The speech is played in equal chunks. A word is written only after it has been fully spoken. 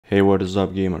Hey, what is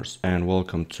up gamers, and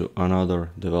welcome to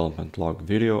another development log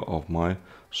video of my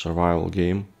survival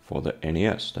game for the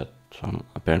NES that I'm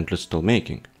apparently still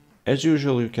making. As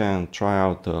usual, you can try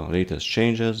out the latest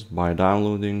changes by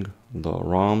downloading the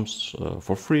ROMs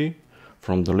for free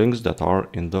from the links that are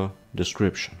in the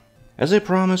description. As I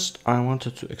promised, I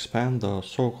wanted to expand the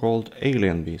so-called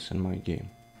alien base in my game.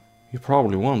 You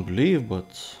probably won't believe,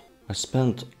 but I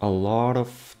spent a lot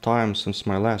of time since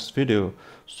my last video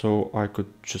so I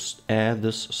could just add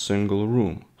this single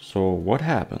room. So what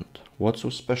happened? What's so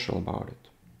special about it?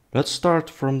 Let's start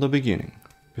from the beginning.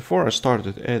 Before I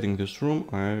started adding this room,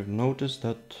 I've noticed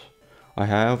that I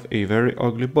have a very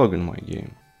ugly bug in my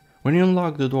game. When you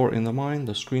unlock the door in the mine,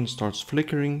 the screen starts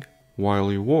flickering while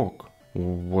you walk.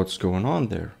 What's going on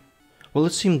there? Well,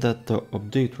 it seemed that the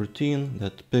update routine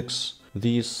that picks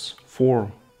these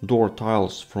 4 door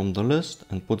tiles from the list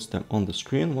and puts them on the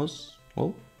screen was,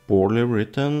 well, poorly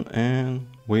written and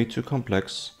way too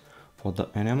complex for the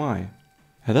NMI.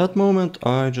 At that moment,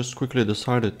 I just quickly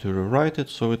decided to rewrite it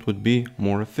so it would be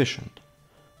more efficient.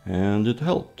 And it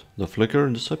helped. The flicker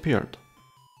disappeared.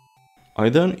 I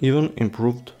then even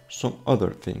improved some other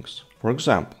things. For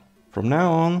example, from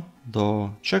now on,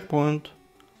 the checkpoint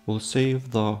will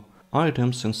save the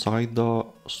items inside the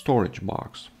storage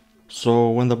box. So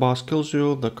when the boss kills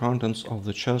you, the contents of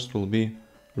the chest will be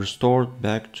restored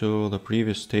back to the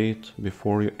previous state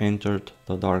before you entered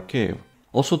the dark cave.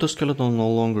 Also, the skeleton no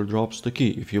longer drops the key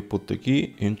if you put the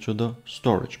key into the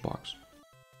storage box.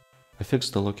 I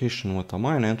fixed the location with a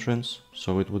mine entrance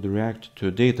so it would react to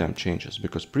daytime changes,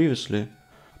 because previously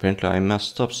apparently I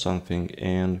messed up something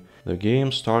and the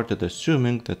game started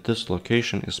assuming that this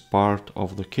location is part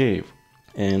of the cave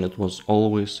and it was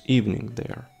always evening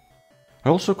there. I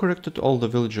also corrected all the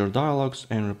villager dialogues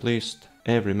and replaced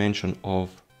every mention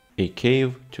of a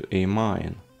cave to a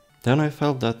mine. Then I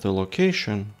felt that the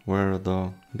location where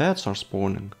the bats are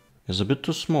spawning is a bit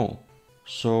too small,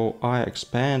 so I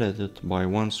expanded it by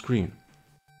 1 screen.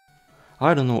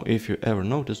 I don't know if you ever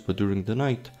noticed, but during the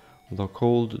night the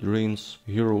cold drains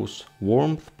heroes'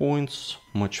 warmth points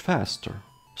much faster.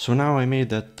 So now I made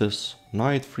that this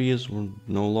night freeze would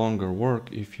no longer work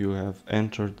if you have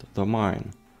entered the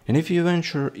mine. And if you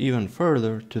venture even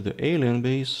further to the alien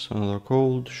base, the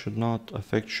cold should not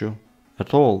affect you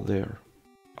at all there.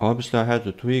 Obviously I had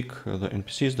to tweak the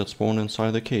NPCs that spawn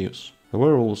inside the caves. The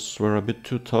werewolves were a bit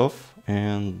too tough,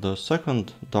 and the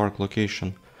second dark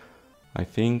location I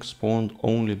think spawned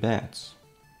only bats.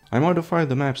 I modified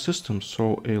the map system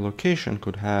so a location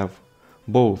could have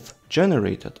both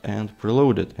generated and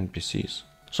preloaded NPCs.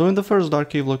 So in the first dark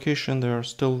cave location there are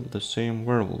still the same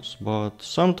werewolves, but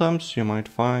sometimes you might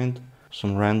find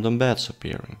some random bats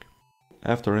appearing.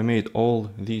 After I made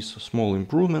all these small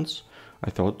improvements, I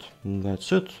thought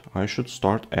that's it, I should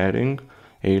start adding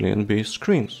alien-based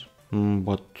screens.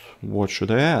 But what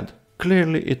should I add?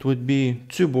 Clearly it would be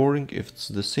too boring if it's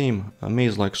the same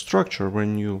maze-like structure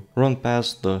when you run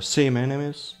past the same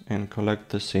enemies and collect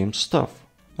the same stuff.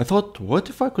 I thought, what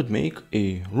if I could make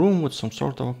a room with some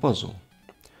sort of a puzzle?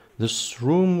 This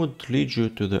room would lead you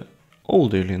to the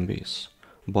old alien base,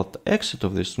 but the exit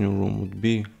of this new room would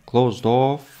be closed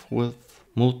off with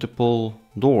multiple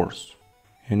doors.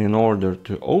 And in order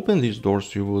to open these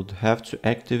doors you would have to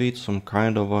activate some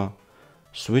kind of a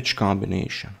switch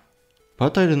combination.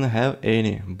 But I didn't have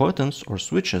any buttons or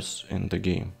switches in the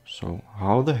game, so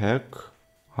how the heck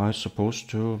am I supposed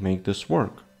to make this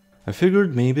work? I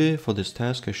figured maybe for this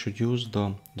task I should use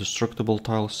the destructible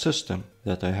tile system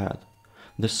that I had.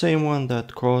 The same one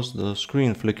that caused the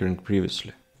screen flickering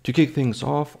previously. To kick things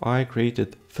off, I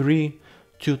created 3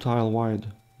 2-tile wide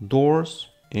doors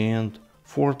and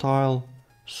 4-tile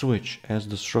switch as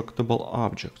destructible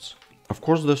objects. Of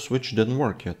course the switch didn't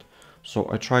work yet, so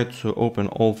I tried to open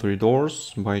all 3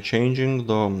 doors by changing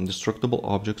the destructible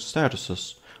object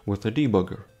statuses with a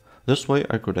debugger. This way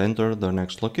I could enter the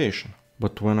next location.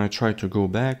 But when I tried to go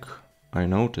back, I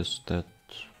noticed that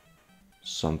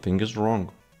something is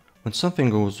wrong. When something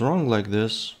goes wrong like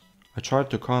this, I try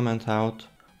to comment out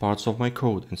parts of my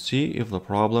code and see if the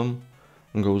problem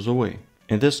goes away.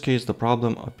 In this case, the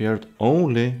problem appeared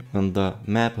only when the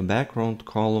map background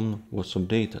column was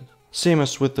updated. Same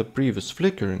as with the previous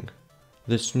flickering,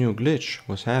 this new glitch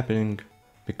was happening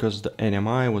because the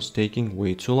NMI was taking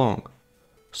way too long.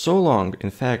 So long,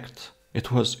 in fact,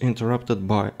 it was interrupted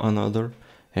by another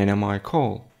NMI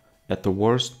call at the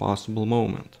worst possible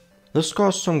moment. This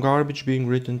caused some garbage being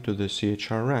written to the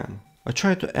CHRM. I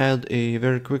tried to add a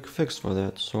very quick fix for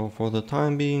that, so for the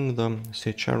time being the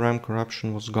CHRM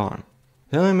corruption was gone.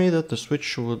 Then I made that the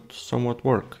switch would somewhat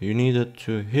work. You needed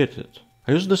to hit it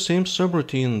I used the same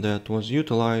subroutine that was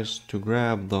utilized to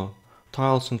grab the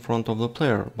tiles in front of the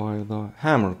player by the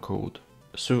hammer code.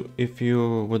 So if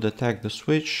you would attack the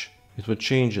switch, it would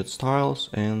change its tiles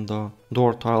and the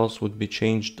door tiles would be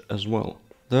changed as well.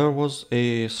 There was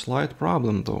a slight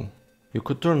problem though. You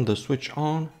could turn the switch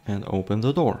on and open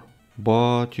the door,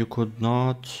 but you could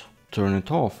not turn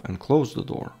it off and close the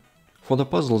door. For the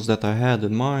puzzles that I had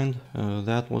in mind,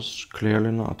 that was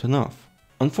clearly not enough.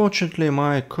 Unfortunately,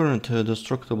 my current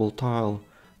destructible tile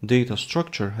data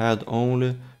structure had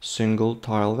only single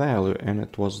tile value, and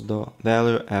it was the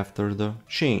value after the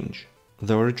change.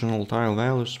 The original tile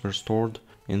values were stored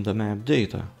in the map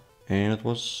data, and it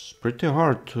was pretty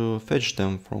hard to fetch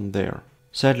them from there.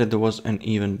 Sadly, there was an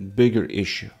even bigger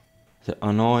issue. The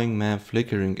annoying map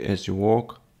flickering as you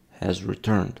walk has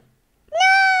returned.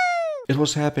 It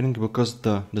was happening because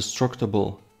the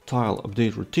destructible tile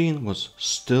update routine was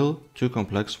still too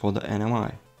complex for the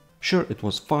NMI. Sure, it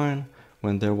was fine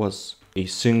when there was a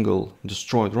single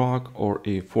destroyed rock or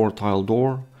a 4-tile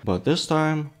door, but this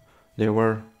time there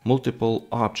were multiple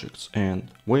objects and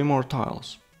way more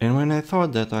tiles. And when I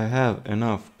thought that I have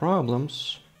enough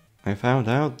problems, I found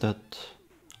out that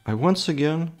I once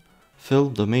again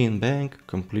filled the main bank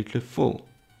completely full.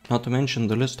 Not to mention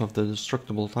the list of the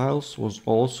destructible tiles was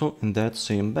also in that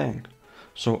same bank,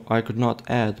 so I could not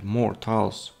add more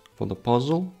tiles for the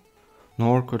puzzle,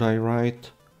 nor could I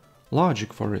write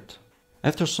logic for it.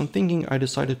 After some thinking, I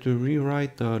decided to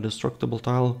rewrite the destructible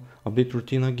tile update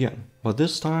routine again, but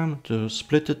this time to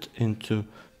split it into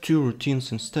 2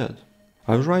 routines instead.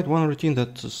 I will write one routine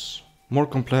that is more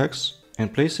complex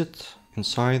and place it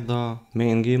inside the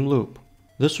main game loop.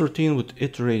 This routine would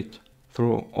iterate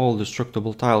through all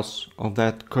destructible tiles of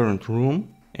that current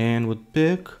room and would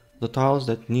pick the tiles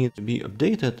that need to be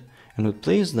updated and would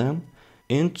place them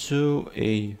into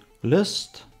a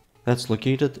list that's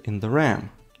located in the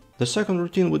RAM. The second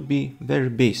routine would be very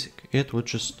basic. It would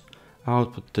just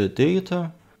output the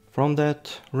data from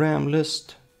that RAM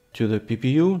list to the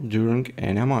PPU during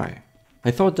NMI.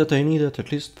 I thought that I needed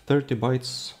at least 30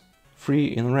 bytes free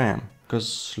in RAM,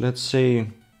 because let's say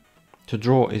to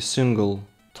draw a single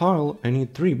tile I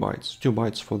need 3 bytes, 2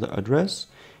 bytes for the address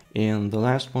and the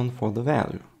last one for the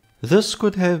value. This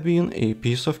could have been a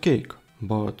piece of cake,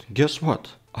 but guess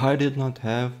what? I did not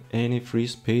have any free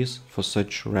space for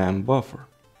such RAM buffer.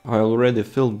 I already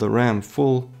filled the RAM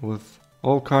full with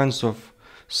all kinds of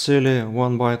silly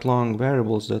 1 byte long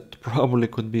variables that probably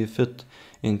could be fit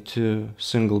into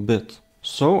single bit.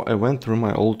 So I went through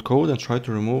my old code and tried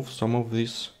to remove some of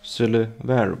these silly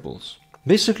variables.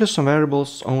 Basically, some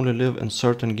variables only live in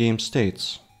certain game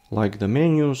states, like the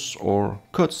menus or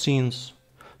cutscenes,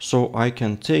 so I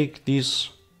can take these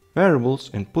variables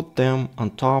and put them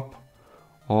on top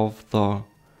of the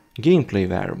gameplay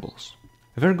variables.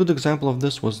 A very good example of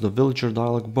this was the villager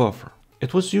dialogue buffer.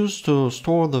 It was used to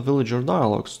store the villager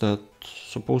dialogues that's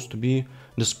supposed to be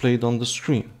displayed on the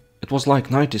screen. It was like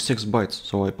 96 bytes,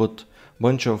 so I put a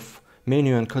bunch of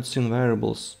menu and cutscene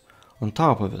variables on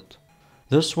top of it.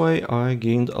 This way I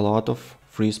gained a lot of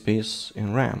free space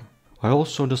in RAM. I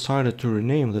also decided to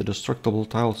rename the destructible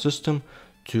tile system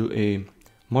to a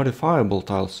modifiable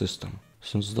tile system,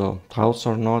 since the tiles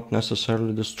are not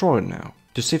necessarily destroyed now.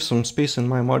 To save some space in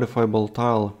my modifiable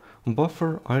tile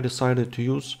buffer, I decided to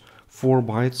use 4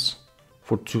 bytes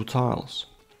for 2 tiles.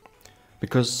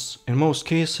 Because in most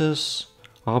cases,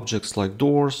 objects like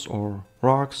doors or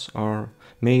rocks are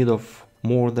made of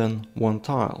more than 1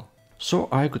 tile. So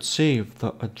I could save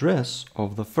the address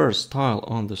of the first tile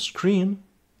on the screen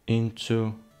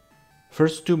into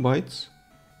first 2 bytes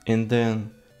and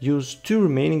then use 2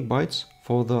 remaining bytes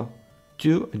for the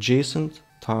 2 adjacent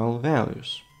tile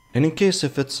values. And in case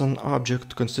if it's an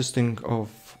object consisting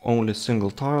of only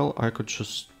single tile, I could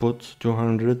just put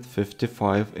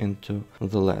 255 into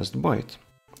the last byte.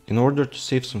 In order to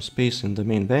save some space in the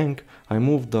main bank, I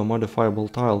moved the modifiable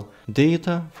tile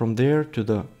data from there to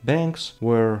the banks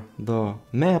where the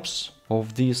maps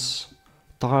of these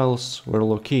tiles were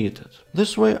located.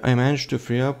 This way I managed to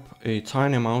free up a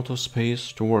tiny amount of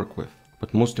space to work with.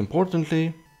 But most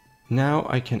importantly, now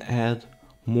I can add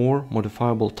more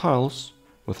modifiable tiles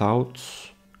without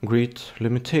great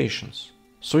limitations.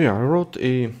 So yeah, I wrote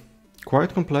a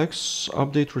quite complex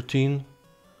update routine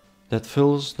that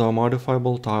fills the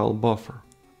modifiable tile buffer.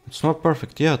 It's not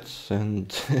perfect yet,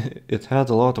 and it had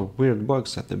a lot of weird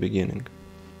bugs at the beginning.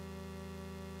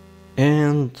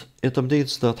 And it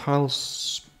updates the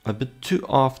tiles a bit too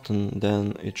often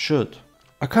than it should.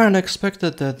 I kinda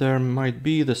expected that there might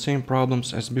be the same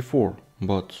problems as before,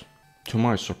 but to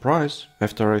my surprise,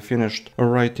 after I finished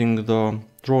writing the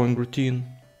drawing routine,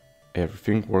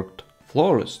 everything worked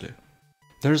flawlessly.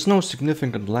 There's no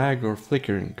significant lag or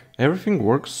flickering. Everything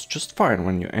works just fine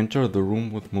when you enter the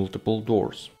room with multiple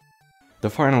doors. The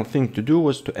final thing to do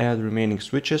was to add remaining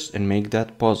switches and make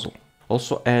that puzzle.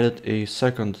 Also added a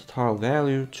second tile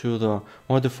value to the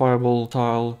modifiable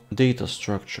tile data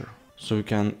structure, so you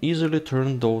can easily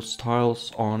turn those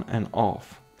tiles on and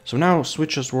off. So now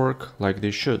switches work like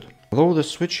they should. Although the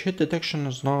switch hit detection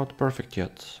is not perfect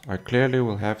yet, I clearly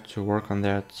will have to work on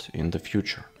that in the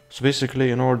future. So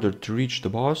basically, in order to reach the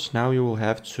boss, now you will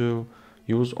have to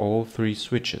use all 3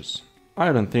 switches.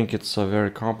 I don't think it's a very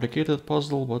complicated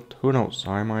puzzle, but who knows,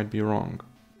 I might be wrong.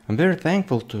 I'm very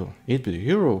thankful to 8-Bit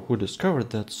Hero, who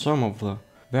discovered that some of the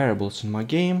variables in my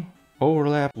game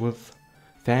overlap with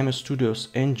Famous Studios'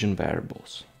 engine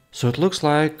variables. So it looks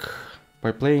like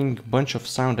by playing a bunch of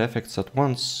sound effects at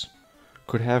once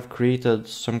could have created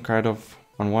some kind of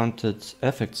unwanted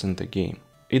effects in the game.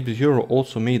 8-Bit Hero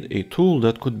also made a tool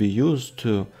that could be used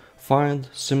to find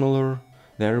similar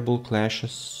variable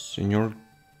clashes in your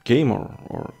game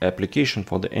or application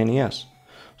for the NES.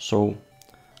 So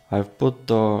I've put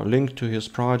the link to his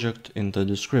project in the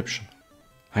description.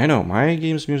 I know my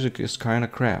game's music is kinda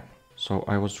crap, so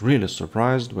I was really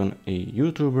surprised when a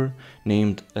YouTuber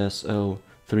named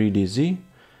SL3DZ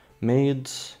made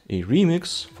a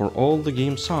remix for all the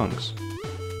game songs.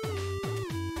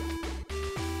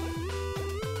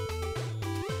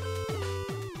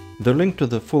 The link to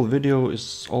the full video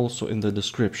is also in the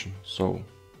description, so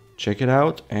check it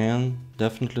out and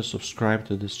definitely subscribe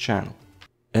to this channel.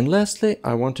 And lastly,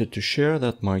 I wanted to share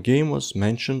that my game was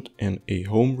mentioned in a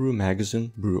homebrew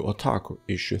magazine, BreewOtaku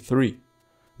issue 3.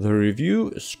 The review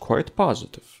is quite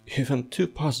positive, even too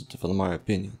positive in my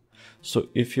opinion. So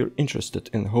if you're interested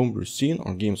in homebrew scene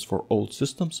or games for old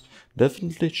systems,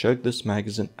 definitely check this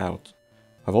magazine out.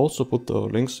 I've also put the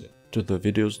links to the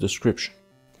video's description.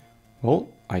 Well,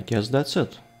 I guess that's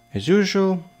it. As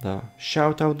usual, the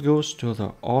shout out goes to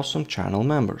the awesome channel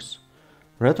members: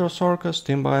 RetroSorcas,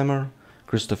 Tim Beimer,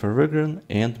 Christopher Wigren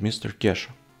and Mr.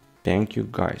 Kesha. Thank you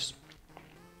guys.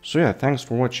 So yeah, thanks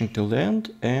for watching till the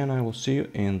end, and I will see you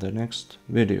in the next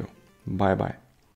video. Bye bye.